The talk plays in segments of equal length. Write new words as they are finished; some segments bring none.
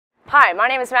Hi, my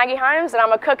name is Maggie Himes, and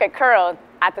I'm a cook at Curl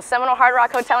at the Seminole Hard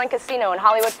Rock Hotel and Casino in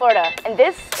Hollywood, Florida. And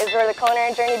this is where the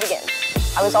culinary journey begins.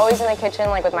 I was always in the kitchen,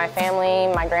 like with my family,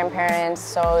 my grandparents,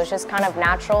 so it was just kind of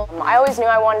natural. I always knew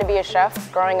I wanted to be a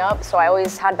chef growing up, so I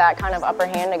always had that kind of upper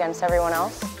hand against everyone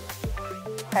else.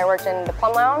 I worked in the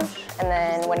Plum Lounge, and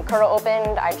then when Curl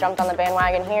opened, I jumped on the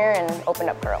bandwagon here and opened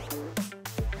up Curl.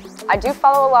 I do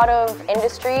follow a lot of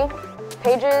industry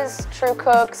pages, True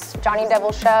Cooks, Johnny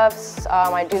Devil Chefs.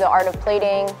 I do the art of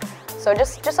plating, so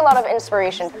just a lot of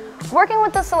inspiration. Working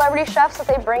with the celebrity chefs that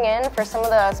they bring in for some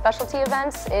of the specialty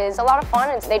events is a lot of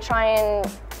fun. They try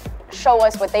and show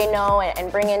us what they know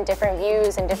and bring in different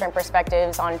views and different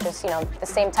perspectives on just, the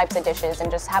same types of dishes and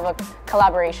just have a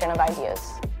collaboration of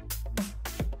ideas.